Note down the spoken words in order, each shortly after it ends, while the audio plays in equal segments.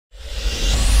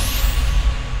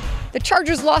The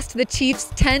Chargers lost to the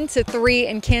Chiefs 10-3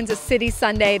 in Kansas City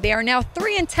Sunday. They are now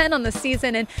 3-10 on the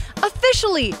season and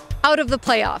officially out of the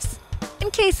playoffs,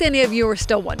 in case any of you are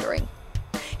still wondering.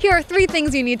 Here are 3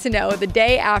 things you need to know the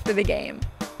day after the game.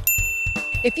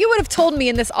 If you would have told me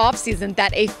in this offseason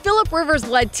that a Philip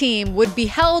Rivers-led team would be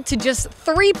held to just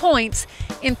 3 points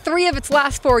in 3 of its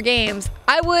last 4 games,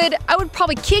 I would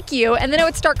probably kick you, and then I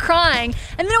would start crying,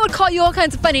 and then I would call you all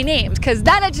kinds of funny names, because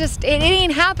it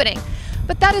ain't happening.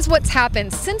 But that is what's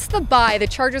happened. Since the bye, the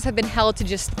Chargers have been held to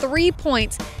just 3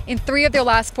 points in 3 of their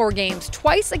last 4 games,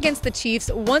 twice against the Chiefs,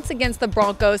 once against the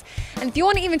Broncos. And if you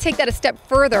want to even take that a step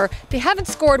further, they haven't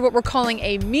scored what we're calling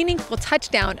a meaningful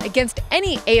touchdown against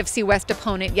any AFC West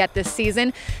opponent yet this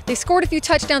season. They scored a few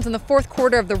touchdowns in the 4th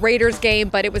quarter of the Raiders game,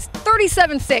 but it was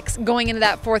 37-6 going into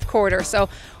that 4th quarter. So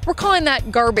we're calling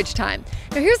that garbage time.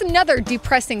 Now here's another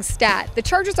depressing stat. The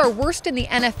Chargers are worst in the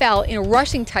NFL in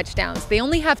rushing touchdowns. They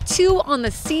only have 2 on the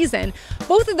season.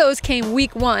 Both of those came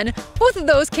week 1. Both of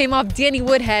those came off Danny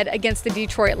Woodhead against the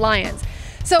Detroit Lions.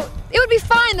 So it would be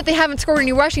fine that they haven't scored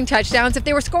any rushing touchdowns if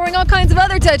they were scoring all kinds of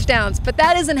other touchdowns, but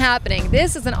that isn't happening.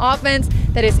 This is an offense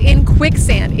that is in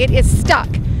quicksand. It is stuck.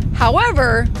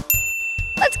 However,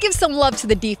 let's give some love to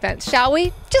the defense, shall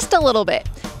we? Just a little bit.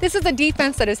 This is a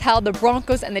defense that has held the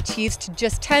Broncos and the Chiefs to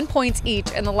just 10 points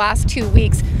each in the last 2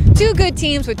 weeks. 2 good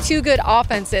teams with 2 good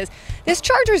offenses. This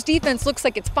Chargers defense looks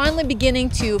like it's finally beginning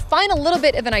to find a little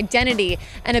bit of an identity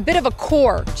and a bit of a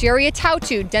core. Jerry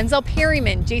Atautu, Denzel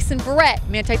Perryman, Jason Verrett,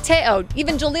 Manti Te'o,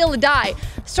 even Jaleel Addae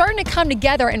starting to come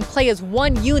together and play as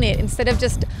one unit instead of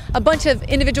just a bunch of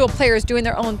individual players doing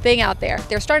their own thing out there.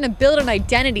 They're starting to build an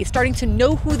identity, starting to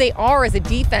know who they are as a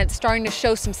defense, starting to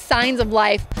show some signs of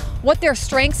life, what their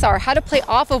strengths are, how to play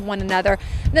off of one another,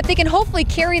 and that they can hopefully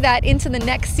carry that into the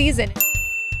next season.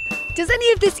 Does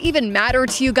any of this even matter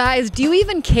to you guys? Do you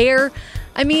even care?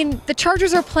 I mean, the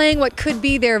Chargers are playing what could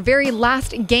be their very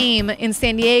last game in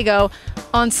San Diego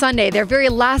on Sunday, their very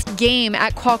last game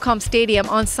at Qualcomm Stadium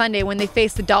on Sunday when they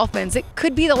face the Dolphins. It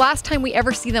could be the last time we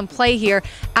ever see them play here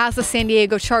as the San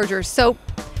Diego Chargers. So,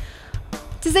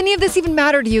 does any of this even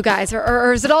matter to you guys,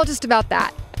 or is it all just about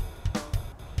that?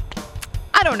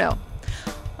 I don't know.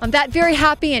 On that very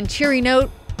happy and cheery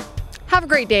note, have a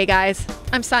great day, guys.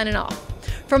 I'm signing off.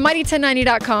 From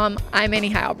Mighty1090.com, I'm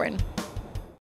Annie Heilbrunn.